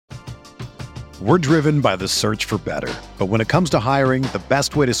We're driven by the search for better. But when it comes to hiring, the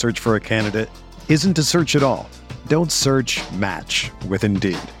best way to search for a candidate isn't to search at all. Don't search, match with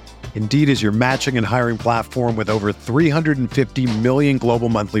Indeed. Indeed is your matching and hiring platform with over 350 million global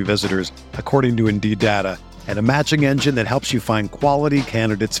monthly visitors, according to Indeed data, and a matching engine that helps you find quality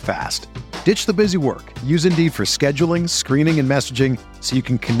candidates fast. Ditch the busy work. Use Indeed for scheduling, screening, and messaging so you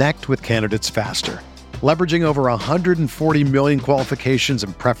can connect with candidates faster. Leveraging over 140 million qualifications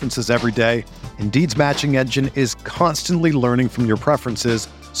and preferences every day, Indeed's matching engine is constantly learning from your preferences,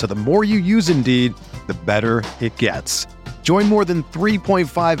 so the more you use Indeed, the better it gets. Join more than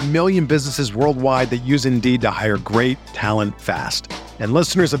 3.5 million businesses worldwide that use Indeed to hire great talent fast. And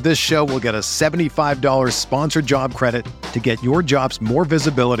listeners of this show will get a $75 sponsored job credit to get your jobs more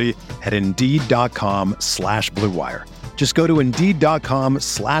visibility at Indeed.com/Blue Wire. Just go to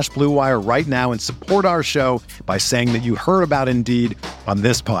Indeed.com/Blue Wire right now and support our show by saying that you heard about Indeed on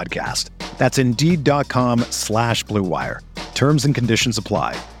this podcast. That's Indeed.com/Blue Wire. Terms and conditions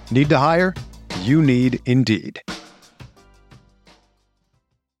apply. Need to hire? You need Indeed.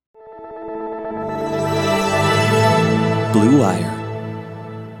 Blue Wire.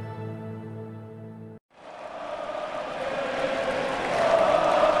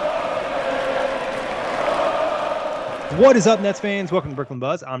 What is up, Nets fans? Welcome to Brooklyn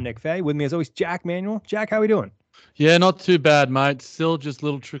Buzz. I'm Nick Fay. With me, as always, Jack Manuel. Jack, how we doing? Yeah, not too bad, mate. Still just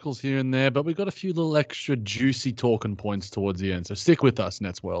little trickles here and there, but we've got a few little extra juicy talking points towards the end. So stick with us,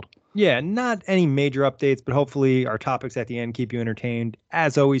 Nets World. Yeah, not any major updates, but hopefully our topics at the end keep you entertained.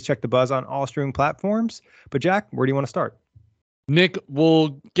 As always, check the Buzz on all streaming platforms. But Jack, where do you want to start? Nick,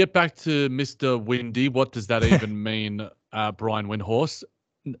 we'll get back to Mr. Windy. What does that even mean, Brian Windhorst?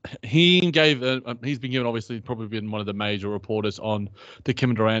 He gave he's been given, obviously, probably been one of the major reporters on the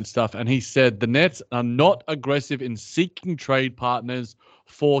Kevin Durant stuff, and he said the Nets are not aggressive in seeking trade partners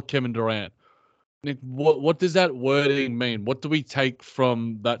for Kevin Durant. Nick, what does that wording mean? What do we take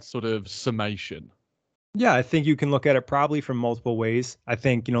from that sort of summation? Yeah, I think you can look at it probably from multiple ways. I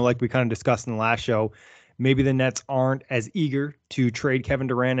think, like we kind of discussed in the last show, maybe the Nets aren't as eager to trade Kevin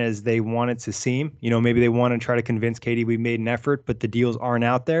Durant as they want it to seem. Maybe they want to try to convince Katie we've made an effort, but the deals aren't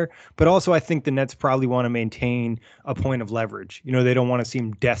out there. But also, I think the Nets probably want to maintain a point of leverage. They don't want to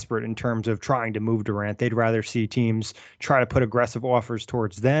seem desperate in terms of trying to move Durant. They'd rather see teams try to put aggressive offers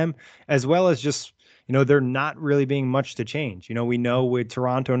towards them, as well as just, they're not really being much to change. We know with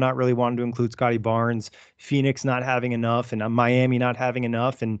Toronto not really wanting to include Scotty Barnes, Phoenix not having enough, and Miami not having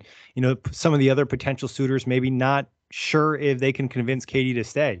enough, and, some of the other potential suitors maybe not sure if they can convince Katie to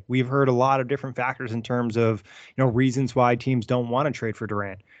stay. We've heard a lot of different factors in terms of, reasons why teams don't want to trade for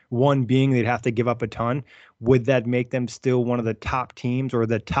Durant. One being they'd have to give up a ton. Would that make them still one of the top teams or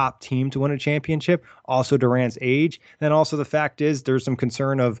the top team to win a championship? Also Durant's age. Then also the fact is there's some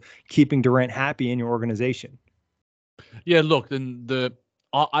concern of keeping Durant happy in your organization. Yeah, look, then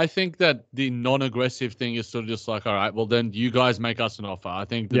I think that the non-aggressive thing is sort of just like, all right, well, then you guys make us an offer. I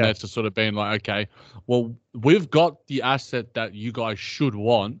think the Nets are sort of being like, okay, well, we've got the asset that you guys should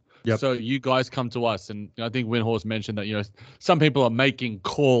want. Yep. So you guys come to us. And I think Windhorst mentioned that, some people are making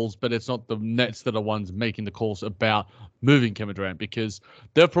calls, but it's not the Nets that are ones making the calls about moving Kevin Durant, because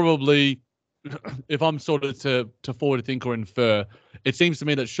they're probably, if I'm sort of to forward think or infer, it seems to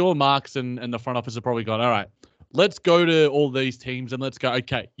me that Sean Marks and the front office are probably going, all right, let's go to all these teams and let's go,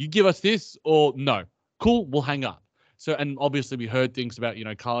 okay, you give us this or no. Cool, we'll hang up. So, and obviously we heard things about,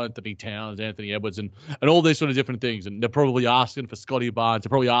 Karl Anthony Towns, Anthony Edwards, and all these sort of different things. And they're probably asking for Scotty Barnes. They're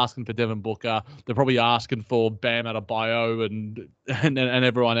probably asking for Devin Booker. They're probably asking for Bam Adebayo and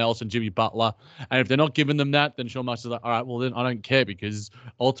everyone else and Jimmy Butler. And if they're not giving them that, then Sean Marks is like, all right, well, then I don't care, because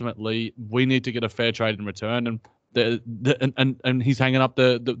ultimately we need to get a fair trade in return. And he's hanging up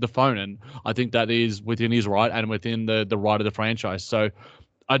the phone. And I think that is within his right and within the right of the franchise. So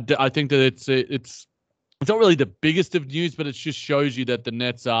I think that it's not really the biggest of news, but it just shows you that the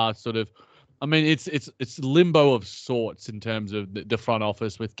Nets are sort of, I mean, it's limbo of sorts in terms of the front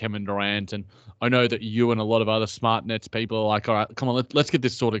office with Kevin Durant. And I know that you and a lot of other smart Nets people are like, all right, come on, let's get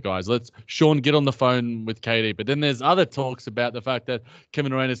this sorted, guys. Let's, Sean, get on the phone with KD. But then there's other talks about the fact that Kevin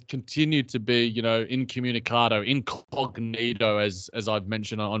Durant has continued to be, incommunicado, incognito, as I've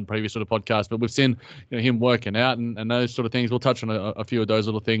mentioned on previous sort of podcasts. But we've seen him working out and those sort of things. We'll touch on a few of those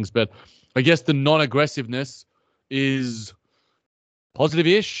little things. But I guess the non-aggressiveness is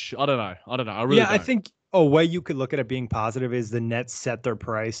positive-ish. I don't know. I really don't. I think a way you could look at it being positive is the Nets set their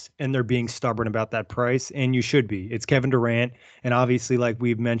price and they're being stubborn about that price. And you should be. It's Kevin Durant. And obviously, like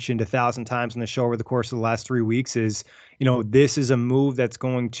we've mentioned 1,000 times on the show over the course of the last 3 weeks, is, this is a move that's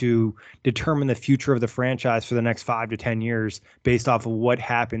going to determine the future of the franchise for the next 5 to 10 years based off of what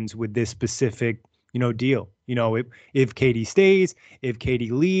happens with this specific, deal. If KD stays, if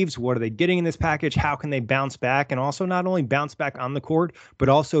KD leaves, what are they getting in this package? How can they bounce back? And also not only bounce back on the court, but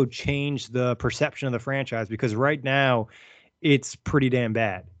also change the perception of the franchise, because right now it's pretty damn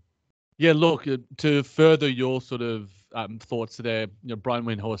bad. Yeah, look, to further your sort of thoughts there, Brian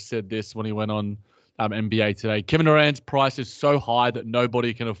Windhorst said this when he went on NBA Today. Kevin Durant's price is so high that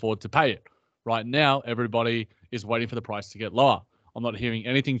nobody can afford to pay it. Right now, everybody is waiting for the price to get lower. I'm not hearing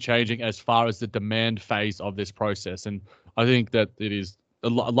anything changing as far as the demand phase of this process. And I think that it is,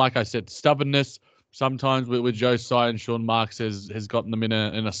 like I said, stubbornness sometimes with Joe Tsai and Sean Marks has gotten them in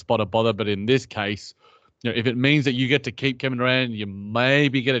a spot of bother. But in this case, if it means that you get to keep Kevin Durant, you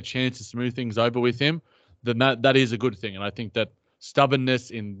maybe get a chance to smooth things over with him, then that is a good thing. And I think that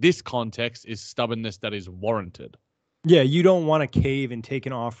stubbornness in this context is stubbornness that is warranted. Yeah, you don't want to cave and take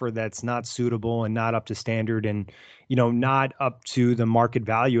an offer that's not suitable and not up to standard and, not up to the market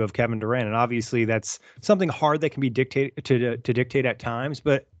value of Kevin Durant. And obviously that's something hard that can be dictated to dictate at times.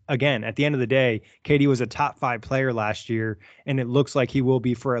 But again, at the end of the day, KD was a top 5 player last year, and it looks like he will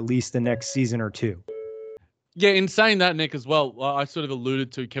be for at least the next season or two. Yeah, in saying that, Nick, as well, I sort of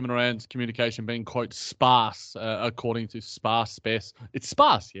alluded to Kevin Durant's communication being, quote, sparse, according to Sparse Spess. It's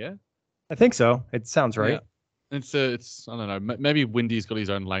sparse, yeah? I think so. It sounds right. Yeah. It's I don't know, maybe Windy's got his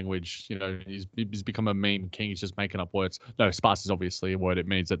own language. He's become a meme king. He's just making up words. No, sparse is obviously a word. It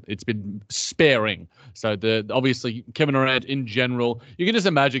means that it's been sparing. So obviously Kevin Durant in general, you can just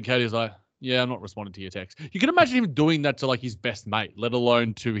imagine Katie's like, yeah, I'm not responding to your text. You can imagine him doing that to like his best mate, let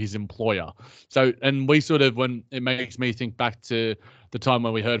alone to his employer. So, and we sort of, when it makes me think back to the time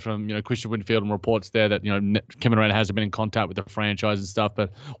when we heard from, Christian Winfield and reports there that, Kevin Durant hasn't been in contact with the franchise and stuff,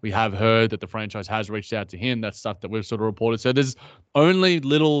 but we have heard that the franchise has reached out to him. That's stuff that we've sort of reported. So there's only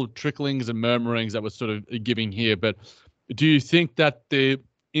little tricklings and murmurings that we're sort of giving here. But do you think that the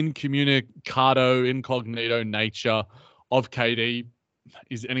incognito nature of KD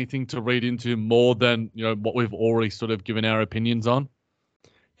is anything to read into more than, what we've already sort of given our opinions on?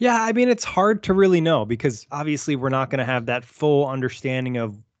 Yeah, I mean, it's hard to really know because obviously we're not going to have that full understanding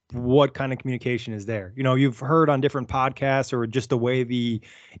of what kind of communication is there. You've heard on different podcasts or just the way the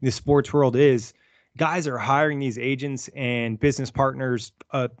sports world is, guys are hiring these agents and business partners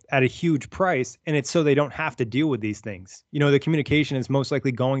at a huge price, and it's so they don't have to deal with these things. The communication is most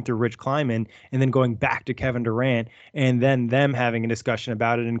likely going through Rich Kleiman and then going back to Kevin Durant and then them having a discussion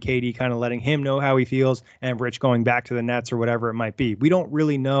about it and KD kind of letting him know how he feels and Rich going back to the Nets or whatever it might be. We don't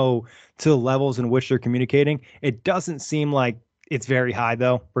really know to the levels in which they're communicating. It doesn't seem like it's very high,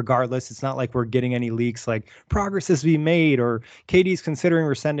 though. Regardless, it's not like we're getting any leaks like progress has been made or KD's considering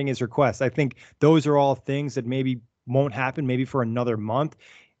rescinding his request. I think those are all things that maybe won't happen maybe for another month.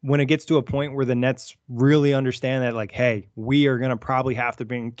 When it gets to a point where the Nets really understand that, like, hey, we are going to probably have to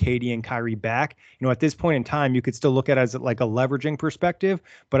bring KD and Kyrie back. At this point in time, you could still look at it as like a leveraging perspective.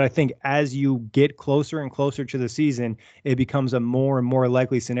 But I think as you get closer and closer to the season, it becomes a more and more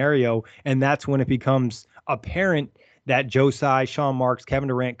likely scenario. And that's when it becomes apparent that Joe Tsai, Sean Marks, Kevin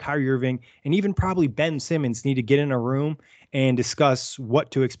Durant, Kyrie Irving, and even probably Ben Simmons need to get in a room and discuss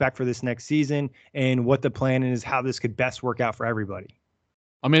what to expect for this next season and what the plan is, how this could best work out for everybody.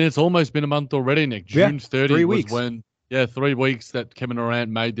 I mean, it's almost been a month already, Nick. June 30 was when, 3 weeks that Kevin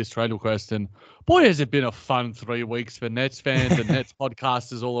Durant made this trade request. And boy, has it been a fun 3 weeks for Nets fans and Nets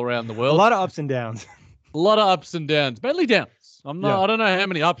podcasters all around the world. A lot of ups and downs. A lot of ups and downs, mainly downs. I don't know how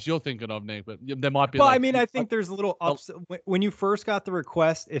many ups you're thinking of, Nick, but there might be. Well, I mean, I think there's a little ups. When you first got the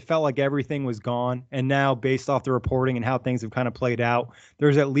request, it felt like everything was gone. And now, based off the reporting and how things have kind of played out,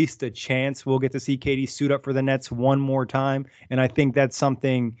 there's at least a chance we'll get to see KD suit up for the Nets one more time. And I think that's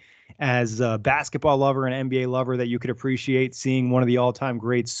something, as a basketball lover and NBA lover, that you could appreciate, seeing one of the all-time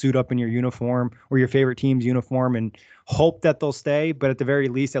greats suit up in your uniform or your favorite team's uniform, and hope that they'll stay. But at the very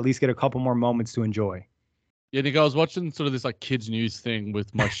least, at least get a couple more moments to enjoy. Yeah, Nick, I was watching sort of this like kids news thing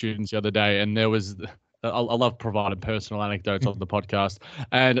with my students the other day, and there was, I love providing personal anecdotes on the podcast.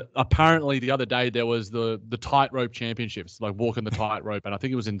 And apparently the other day there was the tightrope championships, like walking the tightrope, and I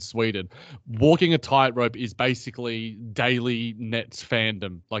think it was in Sweden. Walking a tightrope is basically daily Nets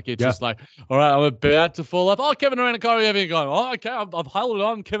fandom. Like it's just like, all right, I'm about to fall off. Oh, Kevin Durant and Kyrie Irving going. Oh, okay, I've held it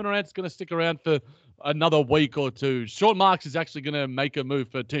on. Kevin Durant's going to stick around for another week or two. Sean Marks is actually going to make a move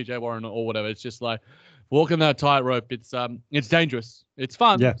for TJ Warren or whatever. It's just like, walking that tightrope. It's dangerous. It's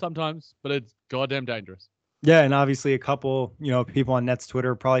fun Yeah. sometimes, but it's goddamn dangerous. Yeah, and obviously a couple, people on Nets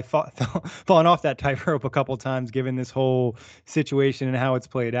Twitter probably fallen off that tightrope a couple times given this whole situation and how it's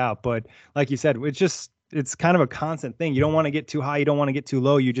played out. But like you said, it's kind of a constant thing. You don't want to get too high, you don't want to get too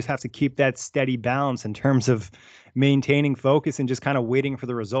low. You just have to keep that steady balance in terms of maintaining focus and just kind of waiting for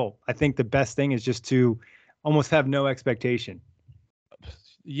the result. I think the best thing is just to almost have no expectation.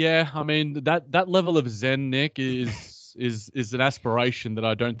 Yeah, I mean that level of zen, Nick, is an aspiration that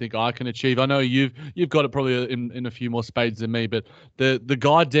I don't think I can achieve. I know you've got it probably in a few more spades than me, but the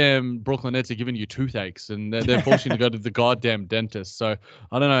goddamn Brooklyn Nets are giving you toothaches and they're forcing you to go to the goddamn dentist. So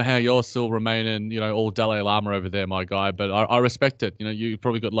I don't know how you're still remaining, all Dalai Lama over there, my guy, but I respect it. You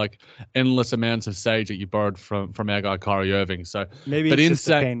probably got like endless amounts of sage that you borrowed from our guy Kyrie Irving. So maybe it's just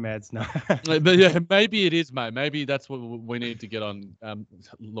the pain meds. No. But yeah, maybe it is, mate. Maybe that's what we need to get on.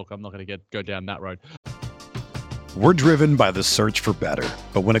 Look, I'm not going to go down that road. We're driven by the search for better.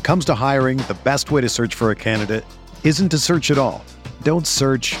 But when it comes to hiring, the best way to search for a candidate isn't to search at all. Don't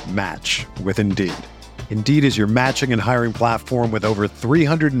search, match with Indeed. Indeed is your matching and hiring platform with over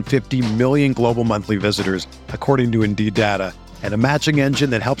 350 million global monthly visitors, according to Indeed data, and a matching engine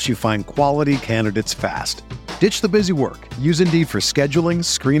that helps you find quality candidates fast. Ditch the busy work. Use Indeed for scheduling,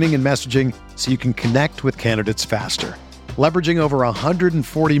 screening, and messaging so you can connect with candidates faster. Leveraging over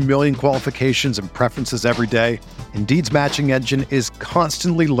 140 million qualifications and preferences every day, Indeed's matching engine is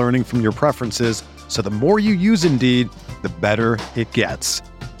constantly learning from your preferences, so the more you use Indeed, the better it gets.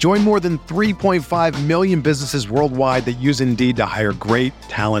 Join more than 3.5 million businesses worldwide that use Indeed to hire great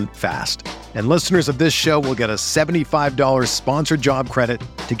talent fast. And listeners of this show will get a $75 sponsored job credit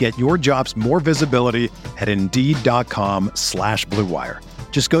to get your jobs more visibility at Indeed.com/Blue Wire.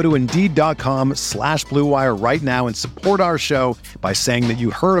 Just go to Indeed.com/Blue Wire right now and support our show by saying that you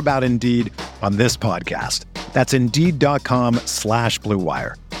heard about Indeed on this podcast. That's Indeed.com/Blue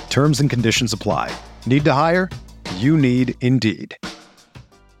Wire. Terms and conditions apply. Need to hire? You need Indeed.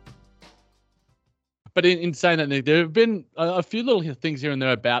 But in saying that, Nick, there have been a few little things here and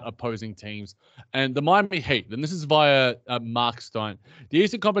there about opposing teams. And the Miami Heat, and this is via Mark Stein, the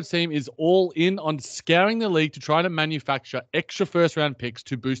Eastern Conference team is all in on scouring the league to try to manufacture extra first-round picks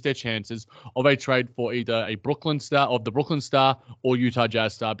to boost their chances of a trade for either the Brooklyn Star or Utah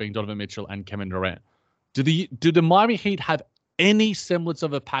Jazz star, being Donovan Mitchell and Kevin Durant. Do the Miami Heat have any semblance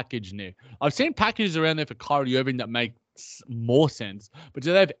of a package, Nick? I've seen packages around there for Kyrie Irving that make more sense, but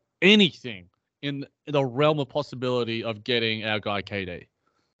do they have anything in the realm of possibility of getting our guy KD?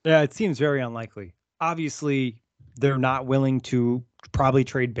 Yeah, it seems very unlikely. Obviously, they're not willing to probably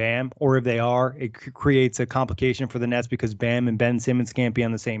trade Bam, or if they are, it creates a complication for the Nets because Bam and Ben Simmons can't be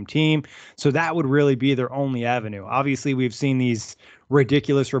on the same team. So that would really be their only avenue. Obviously, we've seen these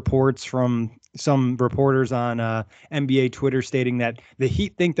ridiculous reports from some reporters on NBA Twitter stating that the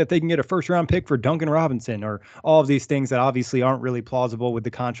Heat think that they can get a first-round pick for Duncan Robinson, or all of these things that obviously aren't really plausible with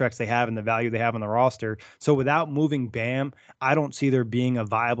the contracts they have and the value they have on the roster. So without moving Bam, I don't see there being a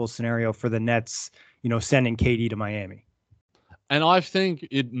viable scenario for the Nets, sending KD to Miami. And I think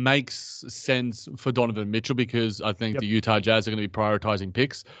it makes sense for Donovan Mitchell because I think the Utah Jazz are going to be prioritizing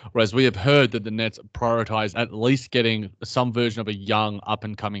picks, whereas we have heard that the Nets prioritize at least getting some version of a young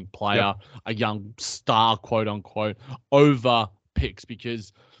up-and-coming player, a young star, quote-unquote, over picks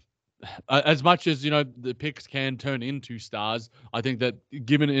because as much as, the picks can turn into stars, I think that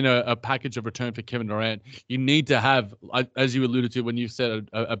given in a package of return for Kevin Durant, you need to have, as you alluded to when you said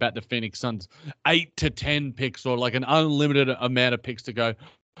about the Phoenix Suns, 8 to 10 picks or like an unlimited amount of picks to go,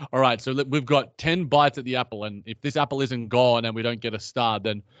 all right, so we've got 10 bites at the apple, and if this apple isn't gone and we don't get a star,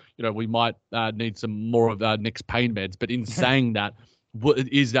 then, we might need some more of Nick's pain meds. But in saying that,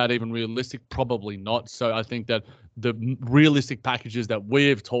 is that even realistic? Probably not. So I think that the realistic packages that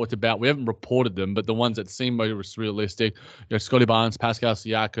we've talked about, we haven't reported them, but the ones that seem most realistic, Scotty Barnes, Pascal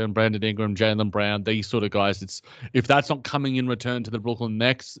Siakam, Brandon Ingram, Jaylen Brown, these sort of guys. If that's not coming in return to the Brooklyn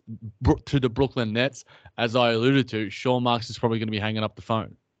Nets, as I alluded to, Sean Marks is probably going to be hanging up the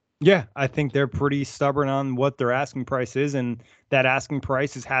phone. Yeah, I think they're pretty stubborn on what their asking price is, and that asking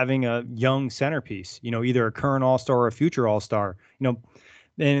price is having a young centerpiece, either a current all-star or a future all-star,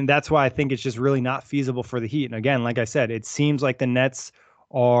 and that's why I think it's just really not feasible for the Heat. And again, like I said, it seems like the Nets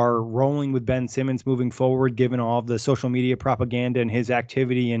are rolling with Ben Simmons moving forward, given all of the social media propaganda and his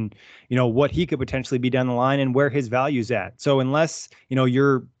activity and, what he could potentially be down the line and where his value's at. So unless,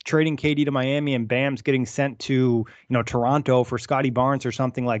 you're trading KD to Miami and Bam's getting sent to, Toronto for Scotty Barnes or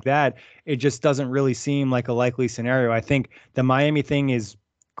something like that, it just doesn't really seem like a likely scenario. I think the Miami thing is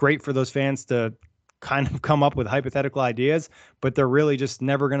great for those fans to kind of come up with hypothetical ideas, but they're really just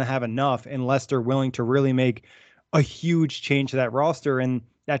never going to have enough unless they're willing to really make a huge change to that roster. And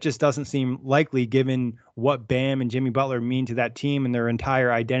that just doesn't seem likely given what Bam and Jimmy Butler mean to that team and their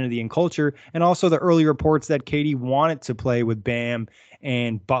entire identity and culture. And also the early reports that KD wanted to play with Bam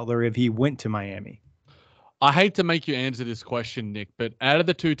and Butler if he went to Miami. I hate to make you answer this question, Nick, but out of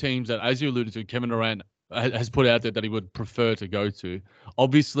the two teams that, as you alluded to, Kevin Durant has put out there that he would prefer to go to,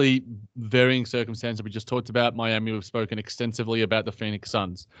 obviously varying circumstances. We just talked about Miami. We've spoken extensively about the Phoenix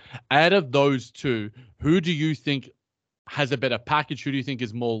Suns. Out of those two, who do you think has a better package? Who do you think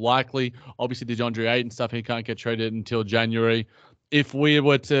is more likely? Obviously, the DeAndre Ayton stuff, he can't get traded until January. If we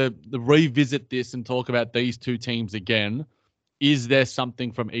were to revisit this and talk about these two teams again, is there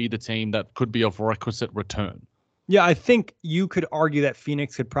something from either team that could be of requisite return? Yeah, I think you could argue that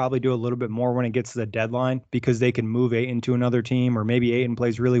Phoenix could probably do a little bit more when it gets to the deadline because they can move Ayton to another team, or maybe Ayton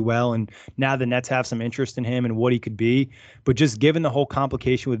plays really well and now the Nets have some interest in him and what he could be. But just given the whole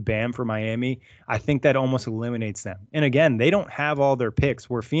complication with Bam for Miami, I think that almost eliminates them. And again, they don't have all their picks,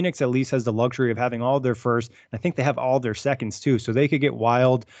 where Phoenix at least has the luxury of having all their first. I think they have all their seconds too. So they could get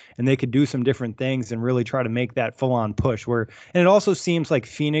wild and they could do some different things and really try to make that full on push and it also seems like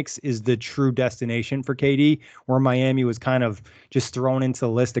Phoenix is the true destination for KD, where Miami was kind of just thrown into the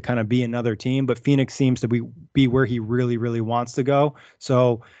list to kind of be another team, but Phoenix seems to be where he really, really wants to go.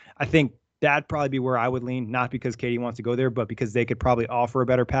 So I think that'd probably be where I would lean, not because KD wants to go there, but because they could probably offer a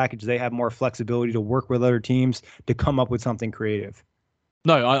better package. They have more flexibility to work with other teams to come up with something creative.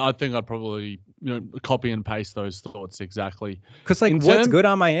 No, I think I'd probably copy and paste those thoughts exactly. Because what's good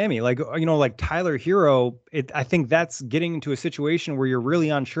on Miami, like Tyler Hero, I think that's getting into a situation where you're really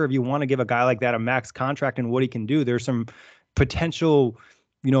unsure if you want to give a guy like that a max contract and what he can do. There's some potential,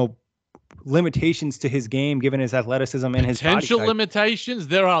 limitations to his game given his athleticism and his potential limitations.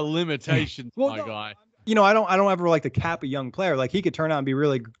 There are limitations, guy. I don't ever like to cap a young player. Like he could turn out and be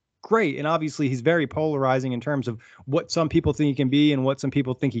really great. And obviously he's very polarizing in terms of what some people think he can be and what some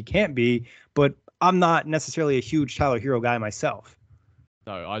people think he can't be. But I'm not necessarily a huge Tyler Hero guy myself.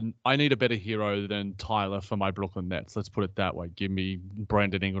 No, I need a better hero than Tyler for my Brooklyn Nets. Let's put it that way. Give me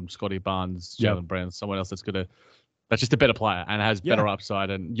Brandon Ingram, Scotty Barnes, Jalen Brown, someone else that's just a better player and has better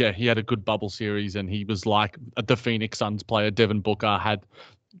upside. And yeah, he had a good bubble series and he was like the Phoenix Suns player. Devin Booker had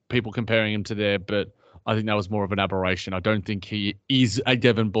people comparing him to there, but I think that was more of an aberration. I don't think he is a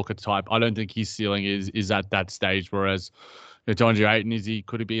Devin Booker type. I don't think his ceiling is at that stage. Whereas DeAndre Ayton,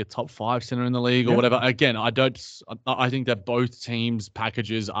 could he be a top 5 center in the league or whatever? Again, I think that both teams'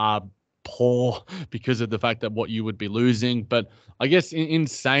 packages are poor because of the fact that what you would be losing. But I guess in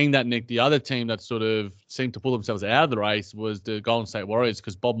saying that, Nick, the other team that sort of seemed to pull themselves out of the race was the Golden State Warriors,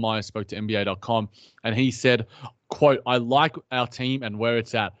 because Bob Myers spoke to NBA.com and he said, quote, "I like our team and where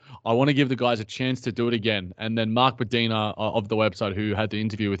it's at. I want to give the guys a chance to do it again." And then Mark Medina of the website, who had the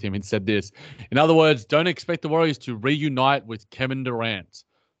interview with him, had said this. In other words, don't expect the Warriors to reunite with Kevin Durant.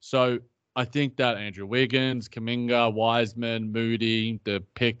 So I think that Andrew Wiggins, Kuminga, Wiseman, Moody, the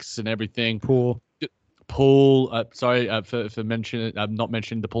picks and everything. Poole. For mentioning, not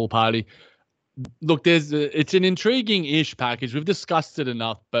mentioning the pool party. Look, it's an intriguing-ish package. We've discussed it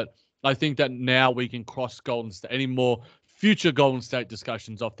enough, but I think that now we can cross Golden State, any more future Golden State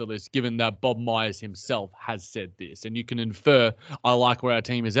discussions off the list, given that Bob Myers himself has said this. And you can infer, I like where our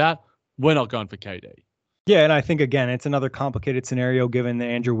team is at. We're not going for KD. Yeah, and I think, again, it's another complicated scenario given the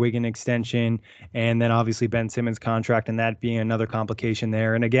Andrew Wiggins extension and then obviously Ben Simmons' contract and that being another complication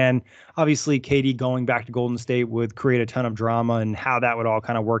there. And again, obviously KD going back to Golden State would create a ton of drama and how that would all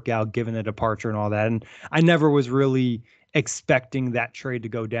kind of work out given the departure and all that. And I never was really expecting that trade to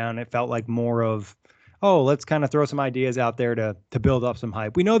go down. It felt like more of, let's kind of throw some ideas out there to build up some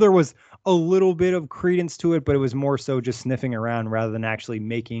hype. We know there was a little bit of credence to it, but it was more so just sniffing around rather than actually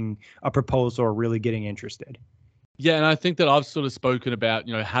making a proposal or really getting interested. Yeah, and I think that I've sort of spoken about,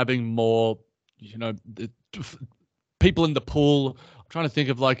 having more, people in the pool. I'm trying to think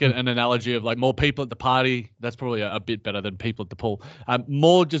of like an analogy of like more people at the party. That's probably a bit better than people at the pool.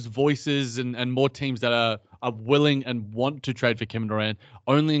 More just voices and more teams that are willing and want to trade for Kevin Durant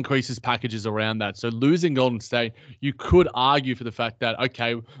only increases packages around that. So losing Golden State, you could argue for the fact that,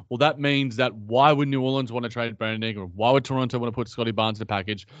 okay, well, that means that why would New Orleans want to trade Brandon Ingram? Why would Toronto want to put Scotty Barnes in the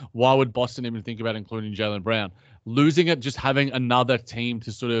package? Why would Boston even think about including Jaylen Brown? Losing it, just having another team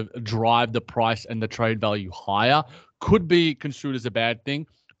to sort of drive the price and the trade value higher could be construed as a bad thing.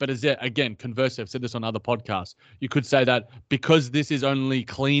 But again, conversely, I've said this on other podcasts, you could say that because this is only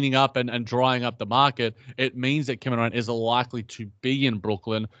cleaning up and drying up the market, it means that Kevin Durant is likely to be in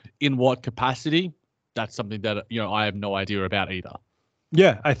Brooklyn. In what capacity? That's something that I have no idea about either.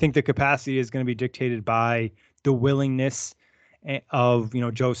 Yeah, I think the capacity is going to be dictated by the willingness of,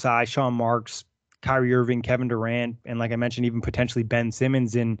 Joe Tsai, Sean Marks, Kyrie Irving, Kevin Durant, and like I mentioned, even potentially Ben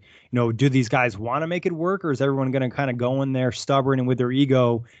Simmons. And, do these guys want to make it work, or is everyone going to kind of go in there stubborn and with their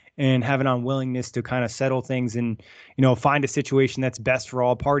ego and have an unwillingness to kind of settle things and, find a situation that's best for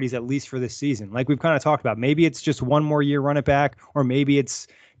all parties, at least for this season? Like we've kind of talked about, maybe it's just one more year, run it back, or maybe it's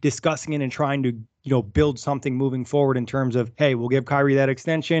discussing it and trying to build something moving forward in terms of, hey, we'll give Kyrie that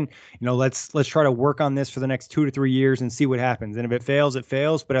extension. Let's try to work on this for the next 2 to 3 years and see what happens. And if it fails, it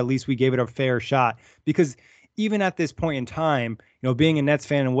fails. But at least we gave it a fair shot, because even at this point in time, being a Nets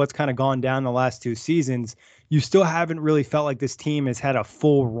fan and what's kind of gone down the last 2 seasons, you still haven't really felt like this team has had a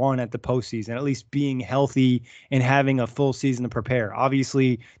full run at the postseason, at least being healthy and having a full season to prepare.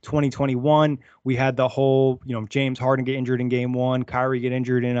 Obviously, 2021, we had the whole, James Harden get injured in game 1, Kyrie get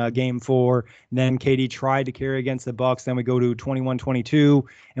injured in game 4, then KD tried to carry against the Bucks. Then we go to 21-22,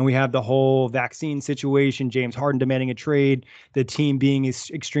 and we have the whole vaccine situation, James Harden demanding a trade, the team being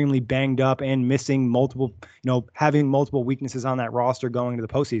extremely banged up and missing multiple, having multiple weaknesses on that roster going to the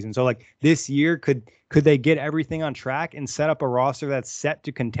postseason. So like this year, could they get everything on track and set up a roster that's set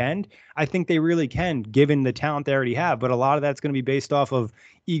to contend? I think they really can, given the talent they already have. But a lot of that's going to be based off of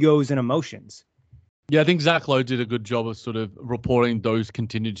egos and emotions. Yeah, I think Zach Lowe did a good job of sort of reporting those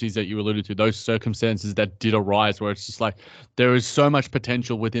contingencies that you alluded to, those circumstances that did arise, where it's just like there is so much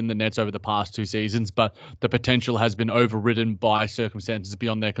potential within the Nets over the past 2 seasons, but the potential has been overridden by circumstances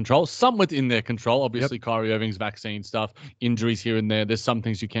beyond their control. Some within their control, obviously, yep. Kyrie Irving's vaccine stuff, injuries here and there. There's some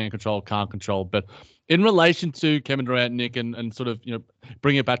things you can control, can't control. But in relation to Kevin Durant, Nick, and sort of,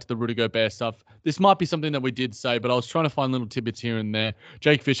 bring it back to the Rudy Gobert stuff, this might be something that we did say, but I was trying to find little tidbits here and there.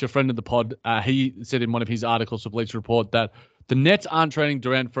 Jake Fisher, friend of the pod, he said in one of his articles for Bleacher Report that the Nets aren't trading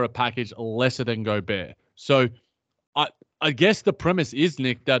Durant for a package lesser than Gobert. So I guess the premise is,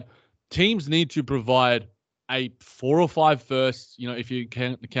 Nick, that teams need to provide a 4 or 5 firsts, if you're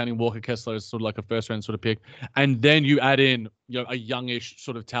counting Walker Kessler as sort of like a first round sort of pick, and then you add in, a youngish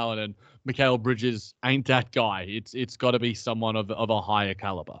sort of talent, and Mikal Bridges ain't that guy. It's got to be someone of a higher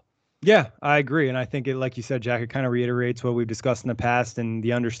caliber. Yeah, I agree. And I think it, like you said, Jack, it kind of reiterates what we've discussed in the past and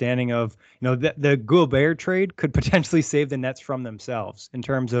the understanding of, the Gobert trade could potentially save the Nets from themselves in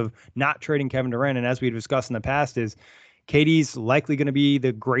terms of not trading Kevin Durant. And as we've discussed in the past, is KD's likely going to be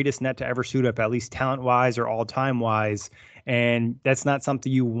the greatest net to ever suit up, at least talent-wise or all-time-wise. And that's not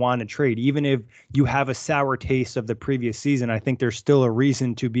something you want to trade. Even if you have a sour taste of the previous season, I think there's still a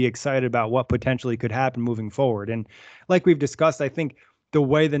reason to be excited about what potentially could happen moving forward. And like we've discussed, I think the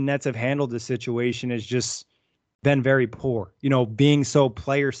way the Nets have handled the situation has just been very poor, being so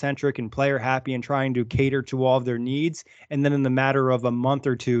player centric and player happy and trying to cater to all of their needs. And then in the matter of a month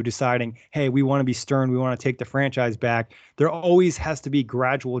or two deciding, hey, we want to be stern, we want to take the franchise back. There always has to be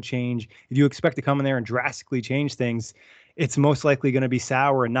gradual change. If you expect to come in there and drastically change things, it's most likely going to be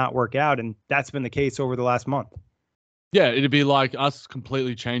sour and not work out. And that's been the case over the last month. Yeah, it'd be like us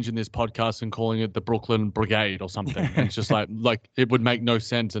completely changing this podcast and calling it the Brooklyn Brigade or something. It's just like it would make no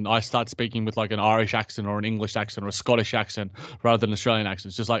sense. And I start speaking with like an Irish accent or an English accent or a Scottish accent rather than an Australian accent.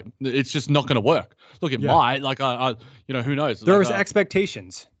 It's just like, it's just not going to work. Look, it might, like, I who knows? There's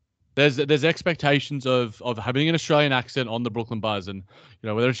expectations. There's expectations of having an Australian accent on the Brooklyn Buzz, and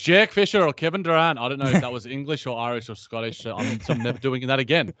whether it's Jake Fisher or Kevin Durant, I don't know if that was English or Irish or Scottish. So I'm never doing that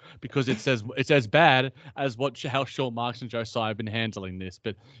again, because it's as bad as how Sean Marks and Joe Tsai have been handling this.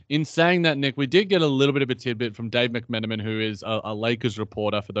 But in saying that, Nick, we did get a little bit of a tidbit from Dave McMenamin, who is a Lakers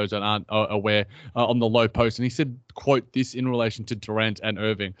reporter, for those that aren't aware, on the Low Post, and he said, quote, this in relation to Durant and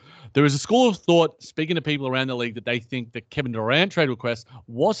Irving: there is a school of thought, speaking to people around the league, that they think the Kevin Durant trade request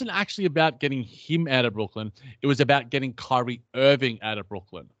wasn't actually about getting him out of Brooklyn. It was about getting Kyrie Irving out of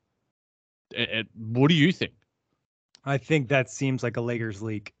Brooklyn. What do you think? I think that seems like a Lakers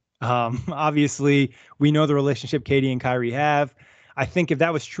leak. Obviously, we know the relationship KD and Kyrie have. I think if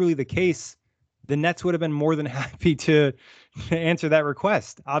that was truly the case, the Nets would have been more than happy to answer that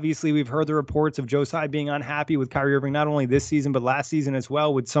request. Obviously, we've heard the reports of Joe Tsai being unhappy with Kyrie Irving, not only this season, but last season as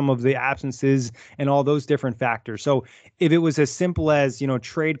well, with some of the absences and all those different factors. So if it was as simple as,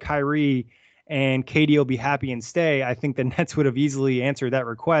 trade Kyrie and KD will be happy and stay, I think the Nets would have easily answered that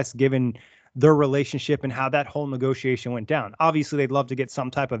request, given their relationship and how that whole negotiation went down. Obviously, they'd love to get some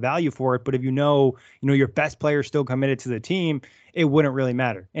type of value for it, but if your best player still committed to the team, it wouldn't really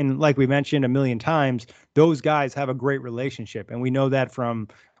matter. And like we mentioned a million times, those guys have a great relationship, and we know that from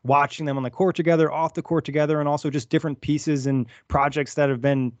watching them on the court together, off the court together, and also just different pieces and projects that have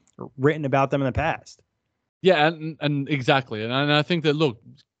been written about them in the past. Yeah, and exactly. And I think that, look,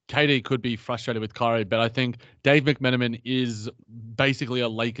 KD could be frustrated with Kyrie, but I think Dave McMenamin is basically a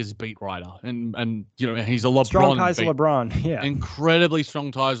Lakers beat writer, and he's a LeBron strong ties to LeBron, yeah, incredibly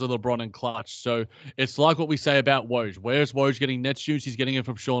strong ties with LeBron and clutch. So it's like what we say about Woj. Where is Woj getting net shoots? He's getting it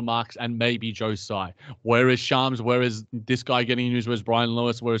from Sean Marks and maybe Joe Tsai. Where is Shams? Where is this guy getting news? Where's Brian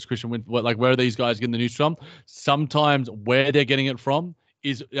Lewis? Where is Christian Wood? Like, where are these guys getting the news from? Sometimes where they're getting it from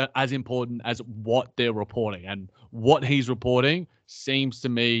is as important as what they're reporting, and what he's reporting seems to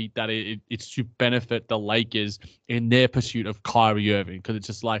me that it's to benefit the Lakers in their pursuit of Kyrie Irving, because it's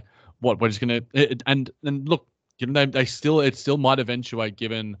just like, what, we're just gonna and look, they still might eventuate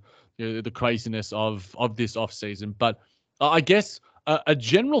given the craziness of this offseason. But I guess a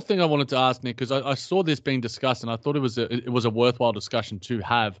general thing I wanted to ask, Nick, because I saw this being discussed and I thought it was a worthwhile discussion to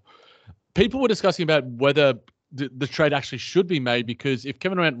have. People were discussing about whether the trade actually should be made, because if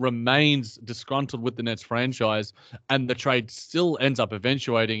Kevin Durant remains disgruntled with the Nets franchise and the trade still ends up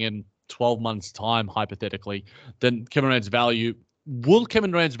eventuating in 12 months' time, hypothetically, then Kevin Durant's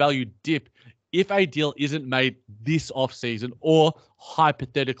value dip if a deal isn't made this offseason or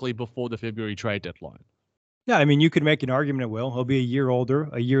hypothetically before the February trade deadline? Yeah, I mean, you could make an argument it will. He'll be a year older,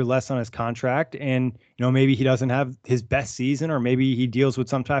 a year less on his contract, and maybe he doesn't have his best season, or maybe he deals with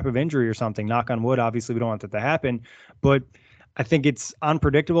some type of injury or something. Knock on wood. Obviously, we don't want that to happen, but I think it's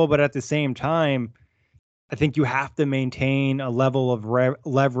unpredictable. But at the same time, I think you have to maintain a level of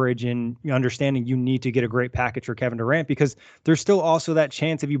leverage and understanding you need to get a great package for Kevin Durant, because there's still also that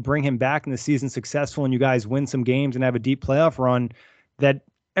chance if you bring him back and the season's successful and you guys win some games and have a deep playoff run, that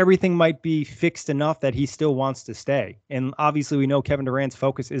everything might be fixed enough that he still wants to stay. And obviously we know Kevin Durant's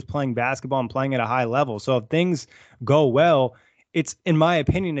focus is playing basketball and playing at a high level. So if things go well, it's, in my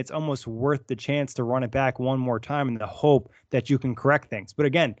opinion, it's almost worth the chance to run it back one more time in the hope that you can correct things. But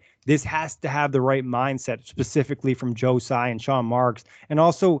again, this has to have the right mindset, specifically from Joe Tsai and Sean Marks, and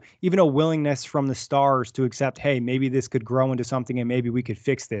also even a willingness from the stars to accept, hey, maybe this could grow into something and maybe we could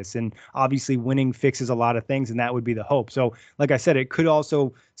fix this. And obviously winning fixes a lot of things, and that would be the hope. So like I said, it could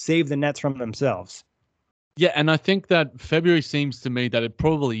also save the Nets from themselves. Yeah, and I think that February seems to me that it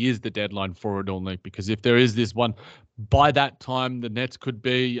probably is the deadline for it all, Nick, because if there is this one, by that time, the Nets could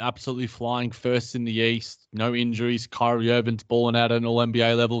be absolutely flying first in the East. No injuries. Kyrie Irving's balling out at an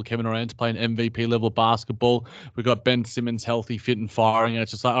All-NBA level. Kevin Durant's playing MVP level basketball. We've got Ben Simmons healthy, fit, and firing. And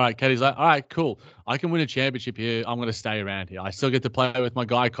it's just like, all right, Katie's like, all right, cool. I can win a championship here. I'm going to stay around here. I still get to play with my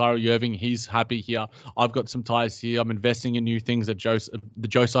guy, Kyrie Irving. He's happy here. I've got some ties here. I'm investing in new things at the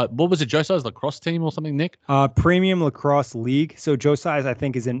Joe Tsai. What was it, Joe Tsai's lacrosse team or something, Nick? Premium Lacrosse League. So Joe Tsai, I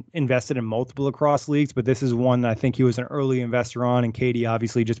think, is invested in multiple lacrosse leagues, but this is one that I think he was an early investor on, and Katie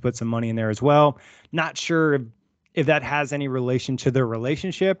obviously just put some money in there as well. Not sure if that has any relation to their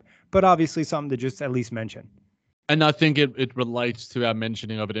relationship, but obviously something to just at least mention. And I think it relates to our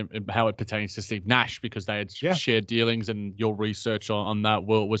mentioning of it and how it pertains to Steve Nash, because they had shared dealings, and your research on that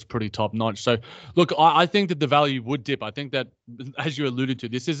was pretty top notch. So, look, I think that the value would dip. I think that, as you alluded to,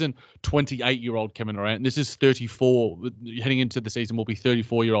 this isn't 28-year-old Kevin Durant. This is 34. Heading into the season will be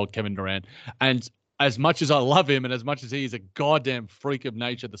 34-year-old Kevin Durant. And as much as I love him and as much as he is a goddamn freak of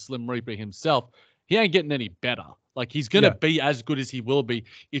nature, the Slim Reaper himself, he ain't getting any better. Like, he's going to be as good as he will be.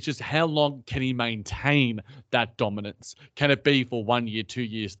 It's just how long can he maintain that dominance? Can it be for 1 year, 2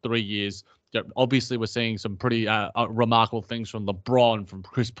 years, 3 years? Obviously, we're seeing some pretty remarkable things from LeBron, from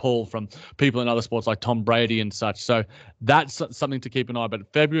Chris Paul, from people in other sports like Tom Brady and such. So that's something to keep an eye on.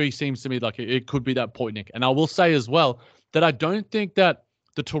 But February seems to me like it could be that point, Nick. And I will say as well that I don't think that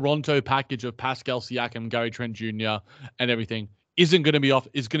the Toronto package of Pascal Siakam, Gary Trent Jr., and everything is going to be off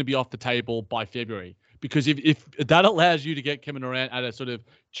the table by February. Because if that allows you to get Kevin Durant at a sort of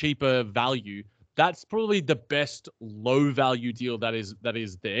cheaper value, that's probably the best low value deal that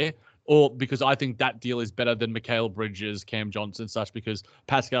is there. Or because I think that deal is better than Mikal Bridges, Cam Johnson, such, because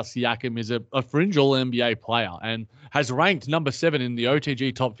Pascal Siakam is a fringe All-NBA player and has ranked number 7 in the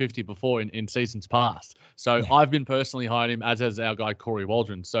OTG top 50 before in seasons past. So I've been personally high on him, as has our guy Corey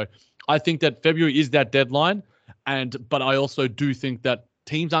Waldron. So I think that February is that deadline, but I also do think that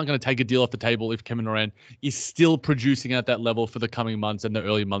teams aren't going to take a deal off the table if Kevin Durant is still producing at that level for the coming months and the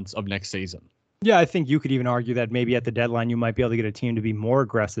early months of next season. Yeah, I think you could even argue that maybe at the deadline you might be able to get a team to be more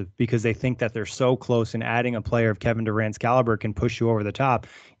aggressive because they think that they're so close, and adding a player of Kevin Durant's caliber can push you over the top,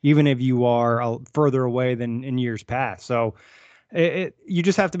 even if you are further away than in years past. So you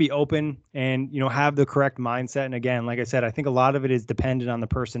just have to be open and, have the correct mindset. And again, like I said, I think a lot of it is dependent on the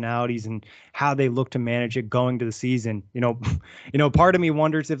personalities and how they look to manage it going to the season. Part of me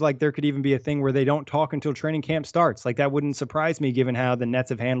wonders if there could even be a thing where they don't talk until training camp starts. Like, that wouldn't surprise me given how the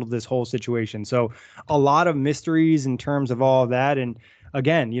Nets have handled this whole situation. So a lot of mysteries in terms of all of that. And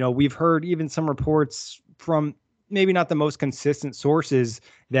again, we've heard even some reports from maybe not the most consistent sources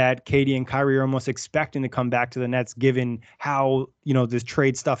that KD and Kyrie are almost expecting to come back to the Nets, given how, this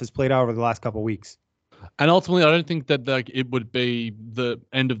trade stuff has played out over the last couple of weeks. And ultimately, I don't think that it would be the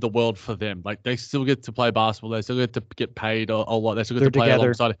end of the world for them. Like, they still get to play basketball. They still get to get paid a lot. They still get to play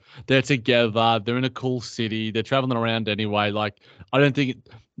together. Alongside. They're together. They're in a cool city. They're traveling around anyway. Like, I don't think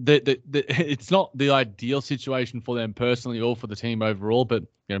it's not the ideal situation for them personally or for the team overall, but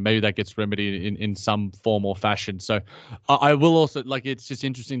maybe that gets remedied in some form or fashion. So I will also, it's just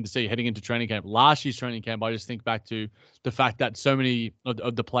interesting to see heading into training camp. Last year's training camp, I just think back to the fact that so many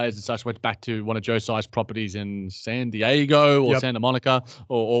of the players and such went back to one of Joe Tsai's properties in San Diego or Santa Monica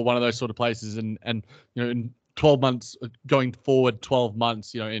or one of those sort of places. And in 12 months, going forward 12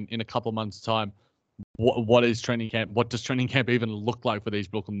 months, in a couple of months' time, what is training camp? What does training camp even look like for these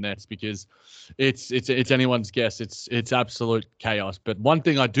Brooklyn Nets? Because it's anyone's guess. It's absolute chaos. But one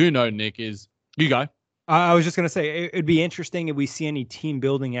thing I do know, Nick, is you go. I was just going to say, it'd be interesting if we see any team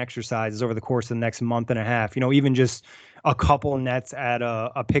building exercises over the course of the next month and a half, even just a couple Nets at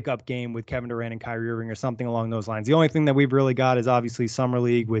a pickup game with Kevin Durant and Kyrie Irving or something along those lines. The only thing that we've really got is obviously Summer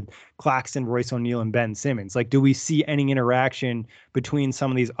League with Claxton, Royce O'Neal, and Ben Simmons. Like, do we see any interaction between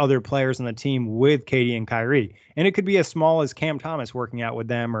some of these other players on the team with KD and Kyrie? And it could be as small as Cam Thomas working out with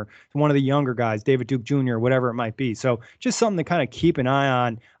them or one of the younger guys, David Duke Jr., whatever it might be. So just something to kind of keep an eye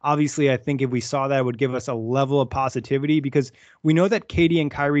on. Obviously, I think if we saw that, it would give us a level of positivity because we know that KD and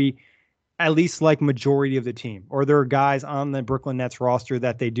Kyrie at least like majority of the team, or there are guys on the Brooklyn Nets roster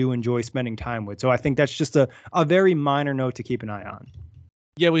that they do enjoy spending time with. So I think that's just a very minor note to keep an eye on.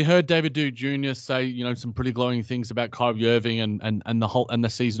 Yeah, we heard David Duke Jr. say, some pretty glowing things about Kyrie Irving and the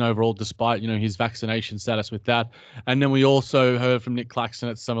season overall, despite, his vaccination status with that. And then we also heard from Nick Claxton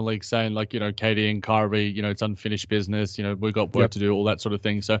at Summer League saying, KD and Kyrie, it's unfinished business. We've got work to do, all that sort of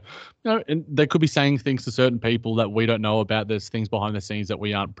thing. So, and they could be saying things to certain people that we don't know about. There's things behind the scenes that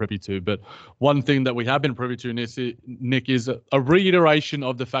we aren't privy to. But one thing that we have been privy to, Nick, is a reiteration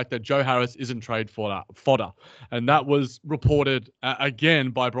of the fact that Joe Harris isn't trade fodder. And that was reported again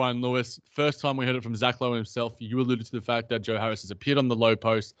by Brian Lewis. First time we heard it from Zach Lowe himself. You alluded to the fact that Joe Harris has appeared on the low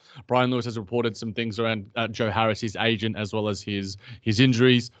post. Brian Lewis has reported some things around Joe Harris, his agent, as well as his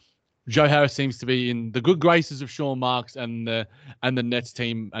injuries. Joe Harris seems to be in the good graces of Sean Marks and the Nets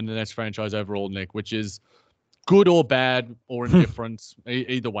team and the Nets franchise overall, Nick, which is good or bad or indifferent,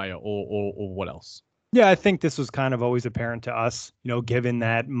 either way, or what else. Yeah, I think this was kind of always apparent to us, given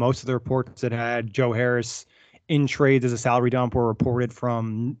that most of the reports that had Joe Harris in trades as a salary dump were reported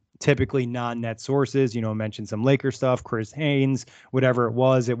from typically non-net sources, mentioned some Laker stuff, Chris Haynes, whatever it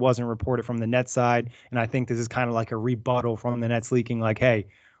wasn't reported from the Nets side. And I think this is kind of like a rebuttal from the Nets leaking like, hey,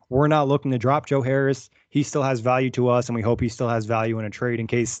 we're not looking to drop Joe Harris. He still has value to us, and we hope he still has value in a trade in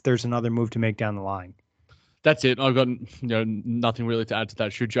case there's another move to make down the line. That's it. I've got nothing really to add to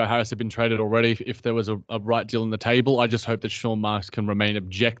that. Should Joe Harris have been traded already if there was a right deal on the table? I just hope that Sean Marks can remain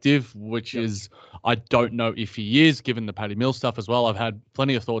objective, which is, I don't know if he is, given the Patty Mills stuff as well. I've had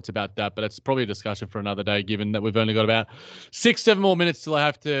plenty of thoughts about that, but it's probably a discussion for another day, given that we've only got about 6-7 more minutes till I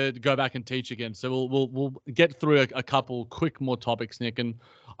have to go back and teach again. So we'll get through a couple quick more topics, Nick. And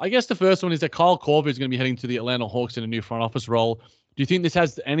I guess the first one is that Kyle Korver is going to be heading to the Atlanta Hawks in a new front office role. Do you think this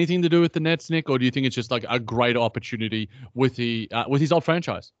has anything to do with the Nets, Nick, or do you think it's just like a great opportunity with his old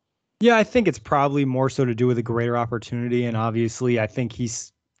franchise? Yeah, I think it's probably more so to do with a greater opportunity, and obviously, I think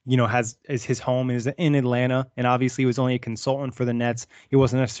he's has his home is in Atlanta, and obviously, he was only a consultant for the Nets. He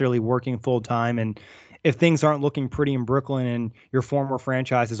wasn't necessarily working full time, and if things aren't looking pretty in Brooklyn, and your former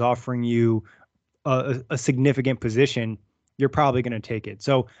franchise is offering you a significant position, you're probably going to take it.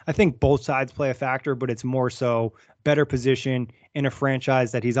 So I think both sides play a factor, but it's more so better position in a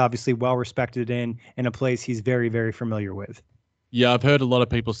franchise that he's obviously well respected in a place he's very, very familiar with. Yeah, I've heard a lot of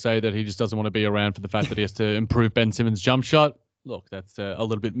people say that he just doesn't want to be around for the fact that he has to improve Ben Simmons' jump shot. Look, that's a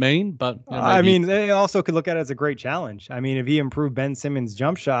little bit mean, but I mean, they also could look at it as a great challenge. I mean, if he improved Ben Simmons'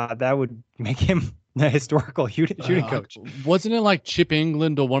 jump shot, that would make him a historical shooting coach. Wasn't it like Chip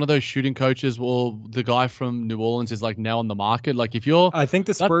England or one of those shooting coaches? Well, the guy from New Orleans is like now on the market. Like if you're, I think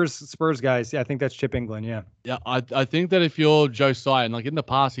the Spurs guys. Yeah, I think that's Chip England. Yeah. Yeah, I think that if you're Joe Tsai, and like in the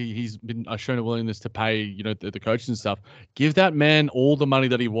past, he's been shown a willingness to pay, the coaches and stuff. Give that man all the money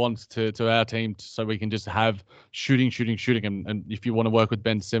that he wants to our team, so we can just have shooting. And if you want to work with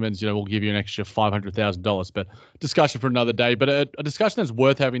Ben Simmons, we'll give you an extra $500,000. But discussion for another day. But a discussion that's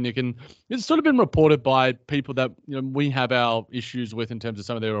worth having, Nick, and it's sort of been reported by people that we have our issues with in terms of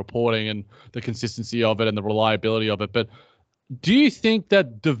some of their reporting and the consistency of it and the reliability of it. But Do you think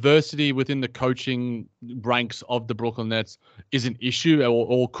that diversity within the coaching ranks of the Brooklyn Nets is an issue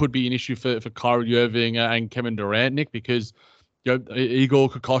or could be an issue for Kyrie Irving and Kevin Durant, Nick? Because Igor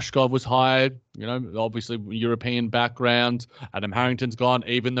Kokoshkov was hired, obviously European background. Adam Harrington's gone,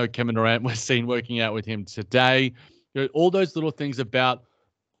 even though Kevin Durant was seen working out with him today. All those little things about,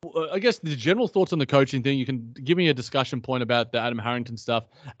 I guess, the general thoughts on the coaching thing. You can give me a discussion point about the Adam Harrington stuff.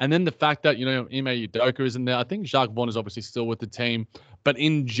 And then the fact that, Ime Udoka isn't there. I think Jacques Vaughn is obviously still with the team. But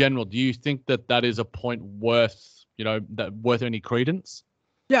in general, do you think that is a point worth any credence?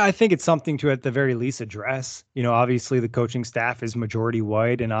 Yeah, I think it's something to, at the very least, address. Obviously the coaching staff is majority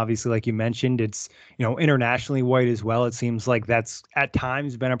white, and obviously, like you mentioned, it's, internationally white as well. It seems like that's at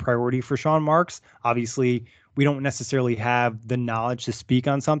times been a priority for Sean Marks. Obviously, we don't necessarily have the knowledge to speak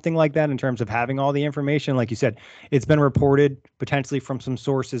on something like that in terms of having all the information. Like you said, it's been reported potentially from some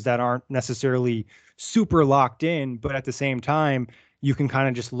sources that aren't necessarily super locked in, but at the same time, you can kind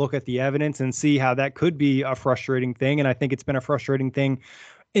of just look at the evidence and see how that could be a frustrating thing. And I think it's been a frustrating thing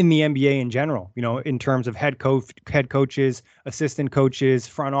in the NBA in general, in terms of head coaches, assistant coaches,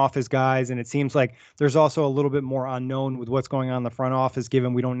 front office guys. And it seems like there's also a little bit more unknown with what's going on in the front office,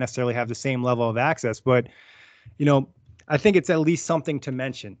 given we don't necessarily have the same level of access. But, I think it's at least something to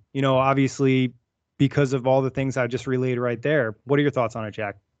mention, obviously, because of all the things I just relayed right there. What are your thoughts on it,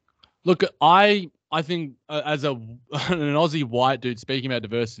 Jack? Look, I think as an Aussie white dude, speaking about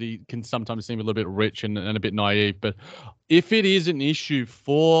diversity can sometimes seem a little bit rich and a bit naive. But if it is an issue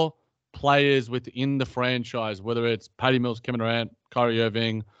for players within the franchise, whether it's Patty Mills, Kevin Durant, Kyrie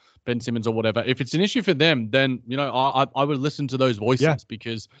Irving, Ben Simmons or whatever, if it's an issue for them, then, I would listen to those voices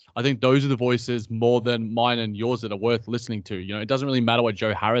because I think those are the voices more than mine and yours that are worth listening to. It doesn't really matter what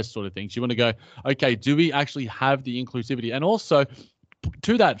Joe Harris sort of thinks. You want to go, okay, do we actually have the inclusivity? And also,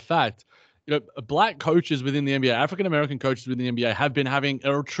 to that fact, black coaches within the NBA, African-American coaches within the NBA have been having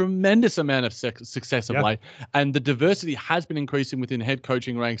a tremendous amount of success of late. And the diversity has been increasing within head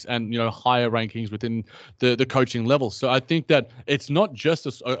coaching ranks and, higher rankings within the coaching level. So I think that it's not just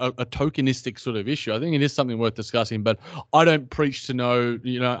a tokenistic sort of issue. I think it is something worth discussing, but I don't preach to know,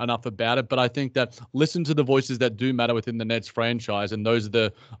 enough about it. But I think that listen to the voices that do matter within the Nets franchise. And those are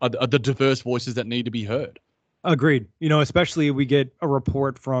the diverse voices that need to be heard. Agreed. Especially we get a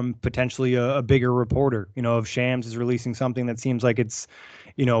report from potentially a bigger reporter, if Shams is releasing something that seems like it's,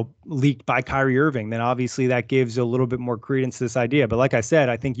 leaked by Kyrie Irving, then obviously that gives a little bit more credence to this idea. But like I said,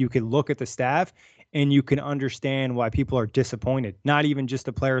 I think you can look at the staff and you can understand why people are disappointed, not even just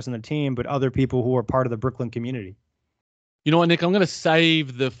the players on the team, but other people who are part of the Brooklyn community. You know what, Nick, I'm going to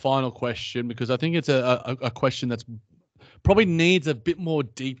save the final question because I think it's a question that's probably needs a bit more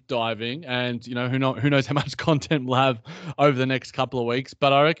deep diving, and who knows how much content we'll have over the next couple of weeks.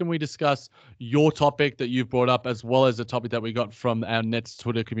 But I reckon we discuss your topic that you've brought up as well as the topic that we got from our Nets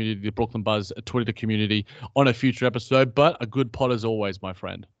Twitter community, the Brooklyn Buzz Twitter community, on a future episode. But a good pod as always, my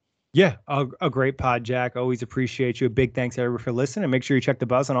friend. Yeah, a great pod, Jack. Always appreciate you. A big thanks everyone for listening, and make sure you check the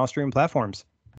Buzz on all streaming platforms.